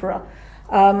emperor.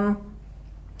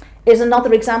 Is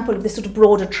another example of this sort of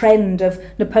broader trend of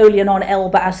Napoleon on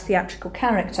Elba as theatrical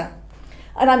character.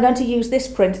 And I'm going to use this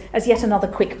print as yet another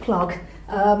quick plug.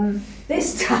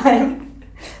 This time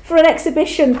for an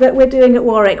exhibition that we're doing at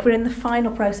Warwick. We're in the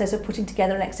final process of putting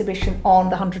together an exhibition on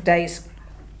the 100 Days.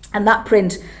 And that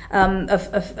print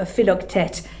of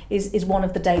Philoctete is one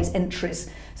of the day's entries.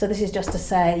 So this is just to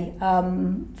say,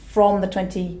 from the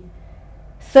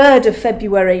 23rd of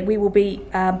February, we will be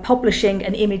publishing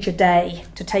an image a day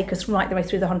to take us right the way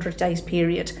through the 100 Days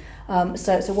period.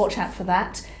 So watch out for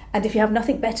that. And if you have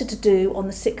nothing better to do on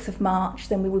the 6th of March,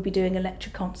 then we will be doing a lecture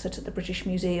concert at the British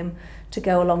Museum to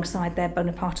go alongside their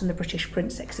Bonaparte and the British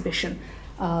Prince exhibition.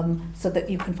 so that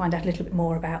you can find out a little bit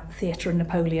more about theatre and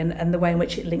Napoleon and the way in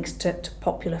which it links to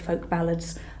popular folk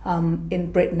ballads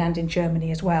in Britain and in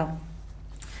Germany as well.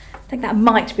 I think that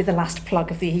might be the last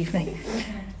plug of the evening.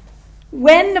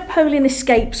 When Napoleon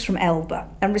escapes from Elba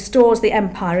and restores the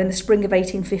empire in the spring of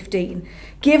 1815,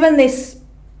 given this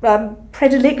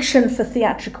predilection for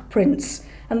theatrical prints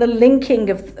and the linking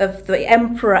of the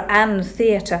emperor and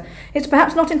theatre, it's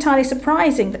perhaps not entirely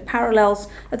surprising that parallels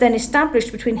are then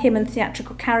established between him and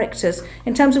theatrical characters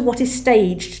in terms of what is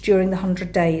staged during the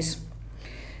 100 Days.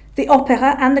 The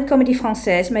opera and the Comédie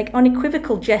Française make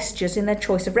unequivocal gestures in their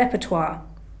choice of repertoire.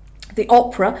 The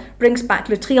opera brings back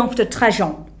Le Triomphe de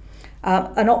Trajan,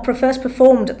 an opera first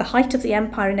performed at the height of the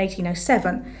empire in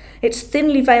 1807. It's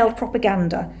thinly veiled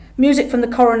propaganda. Music from the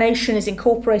coronation is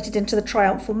incorporated into the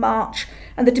triumphal march,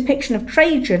 and the depiction of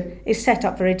Trajan is set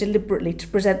up very deliberately to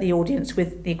present the audience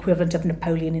with the equivalent of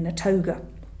Napoleon in a toga.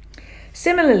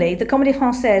 Similarly, the Comédie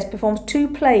Française performs two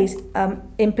plays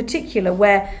in particular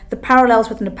where the parallels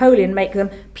with Napoleon make them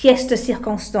pièces de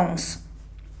circonstance,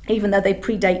 even though they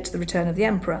predate the return of the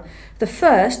emperor. The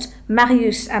first,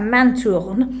 Marius à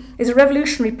Mantourne, is a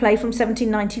revolutionary play from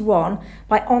 1791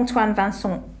 by Antoine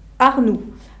Vincent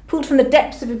Arnoux, pulled from the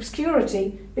depths of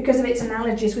obscurity because of its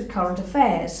analogies with current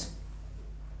affairs.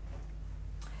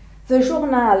 The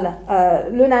journal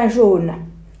Le Nain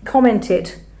Jaune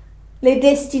commented, Les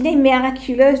destinées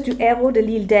miraculeuses du héros de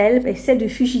l'île d'Elbe et celles du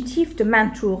fugitif de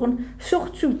Mantourne,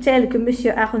 surtout telles que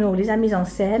M. Arnaud les a mises en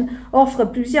scène, offrent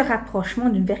plusieurs rapprochements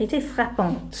d'une vérité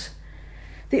frappante.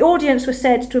 The audience was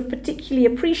said to have particularly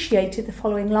appreciated the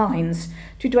following lines.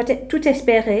 Tu dois tout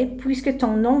espérer, puisque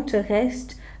ton nom te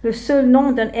reste, le seul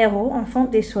nom d'un héros, enfant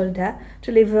des soldats, te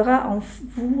lèvera en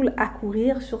foule à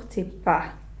courir sur tes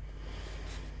pas.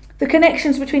 The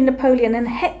connections between Napoleon and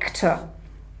Hector,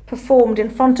 performed in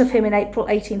front of him in April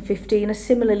 1815, are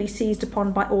similarly seized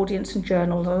upon by audience and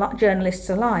journalists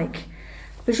alike.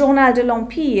 The Journal de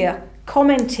l'Empire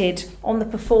commented on the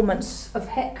performance of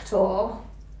Hector.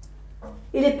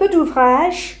 Il est peu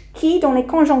d'ouvrages qui, dans les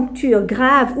conjonctures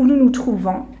graves où nous nous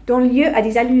trouvons, donnent lieu à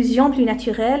des allusions plus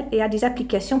naturelles et à des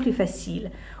applications plus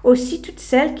faciles. Aussi, toutes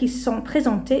celles qui sont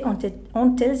présentées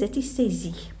ont-elles été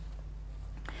saisies.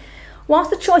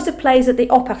 Whilst the choice of plays at the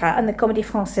Opéra and the Comédie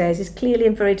Française is clearly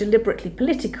and very deliberately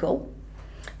political,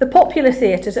 the popular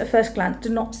theatres at first glance do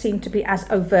not seem to be as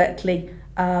overtly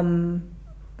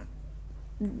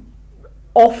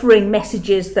offering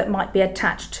messages that might be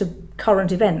attached to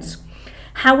current events.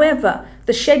 However,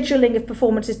 the scheduling of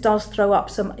performances does throw up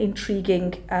some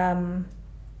intriguing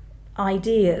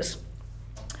ideas.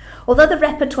 Although the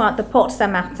repertoire at the Porte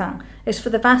Saint-Martin is for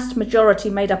the vast majority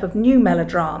made up of new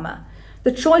melodrama,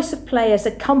 the choice of players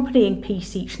accompanying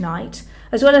piece each night,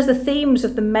 as well as the themes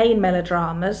of the main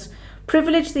melodramas,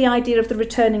 privilege the idea of the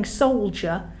returning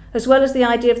soldier, as well as the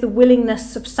idea of the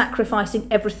willingness of sacrificing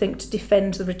everything to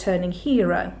defend the returning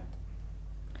hero.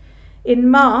 In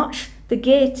March, the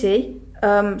Gaîté,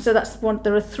 so that's one.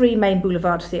 There are three main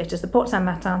boulevard theatres, the Porte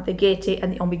Saint-Martin, the Gaîté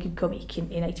and the Ambigu Comique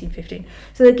in 1815.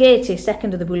 So the Gaîté,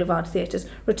 second of the boulevard theatres,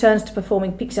 returns to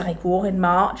performing Pixaricourt in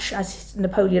March as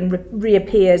Napoleon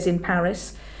reappears in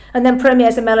Paris, and then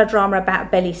premieres a melodrama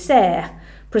about Bélisaire,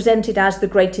 presented as the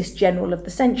greatest general of the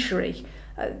century.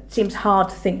 It seems hard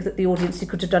to think that the audience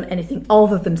could have done anything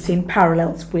other than seen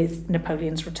parallels with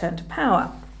Napoleon's return to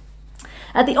power.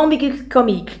 At the Ambigu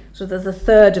Comique, so there's the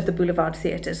third of the boulevard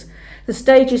theatres, the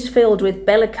stage is filled with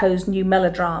bellicose new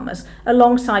melodramas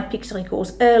alongside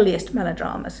Pixaricourt's earliest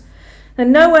melodramas.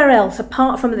 And nowhere else,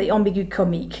 apart from the Ambigu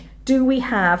Comique, do we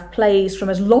have plays from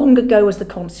as long ago as the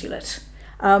Consulate.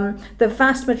 The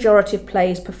vast majority of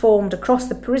plays performed across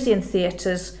the Parisian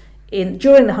theatres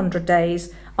during the 100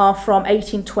 Days are from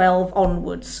 1812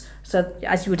 onwards. So,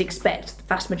 as you would expect, the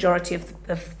vast majority of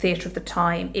theatre of the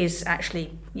time is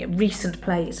actually recent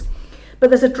plays. But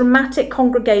there's a dramatic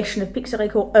congregation of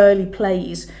Pixaricourt early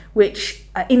plays which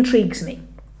intrigues me.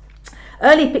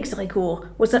 Early Pixaricourt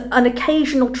was an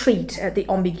occasional treat at the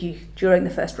Ambigu during the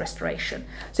First Restoration.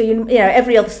 So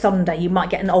every other Sunday you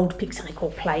might get an old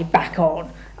Pixaricourt play back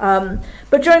on.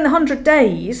 But during the 100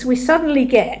 Days, we suddenly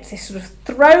get this sort of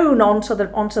thrown onto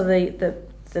the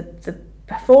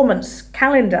performance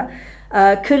calendar.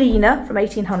 Collina from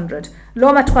 1800,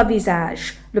 L'Homme à trois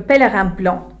visages, Le Pèlerin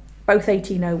Blanc, both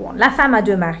 1801, La Femme à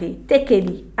deux maris,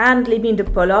 Tekeli, and Les Mines de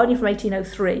Pologne from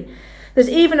 1803. There's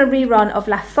even a rerun of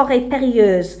La Forêt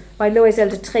Périlleuse by Loisel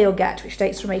de Tréogat, which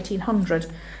dates from 1800.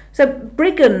 So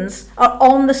brigands are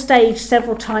on the stage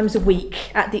several times a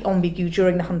week at the Ambigu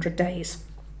during the 100 Days.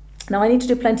 Now I need to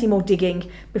do plenty more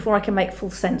digging before I can make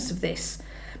full sense of this.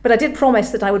 But I did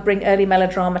promise that I would bring early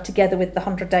melodrama together with the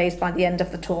 100 Days by the end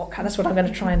of the talk, and that's what I'm going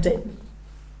to try and do.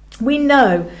 We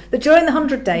know that during the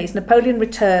 100 Days, Napoleon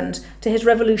returned to his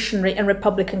revolutionary and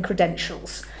republican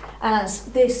credentials, as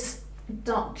this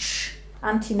Dutch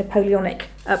anti-Napoleonic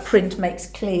print makes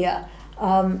clear.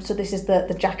 So this is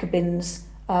the Jacobins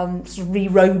sort of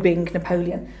re-robing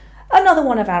Napoleon. Another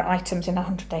one of our items in our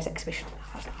 100 Days exhibition.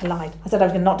 I lied. I said I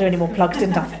was going to not do any more plugs,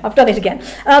 didn't I? I've done it again.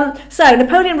 So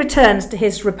Napoleon returns to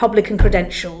his republican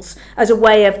credentials as a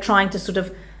way of trying to sort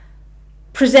of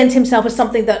present himself as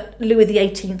something that Louis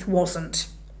XVIII wasn't.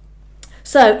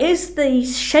 So is the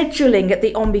scheduling at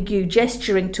the Ambigu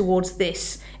gesturing towards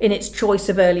this in its choice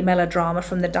of early melodrama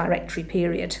from the Directory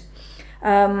period?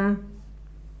 The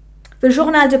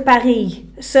Journal de Paris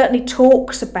certainly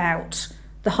talks about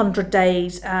the 100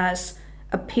 Days as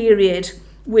a period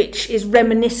which is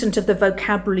reminiscent of the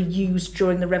vocabulary used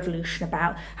during the Revolution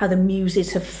about how the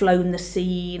muses have flown the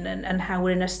scene and how we're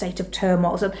in a state of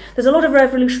turmoil. So there's a lot of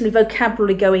revolutionary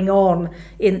vocabulary going on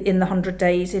in the 100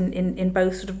 Days in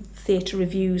both sort of theatre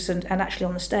reviews and actually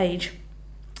on the stage.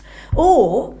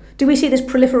 Or do we see this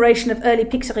proliferation of early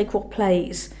Pixaricourt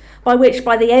plays, by which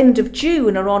by the end of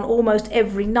June are on almost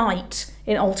every night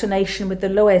in alternation with the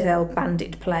Loisel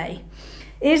bandit play?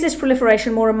 Is this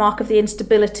proliferation more a mark of the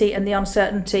instability and the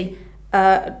uncertainty,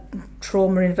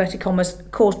 trauma in inverted commas,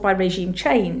 caused by regime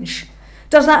change?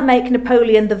 Does that make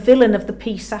Napoleon the villain of the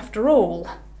piece after all?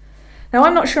 Now,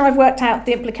 I'm not sure I've worked out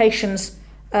the implications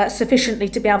sufficiently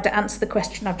to be able to answer the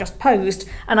question I've just posed,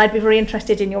 and I'd be very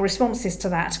interested in your responses to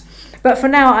that. But for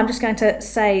now, I'm just going to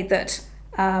say that,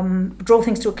 draw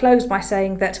things to a close by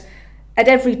saying that at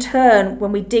every turn,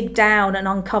 when we dig down and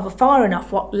uncover far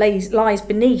enough what lies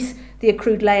beneath the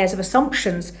accrued layers of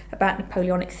assumptions about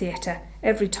Napoleonic theatre,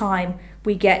 every time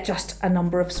we get just a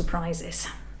number of surprises.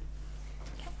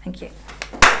 Thank you.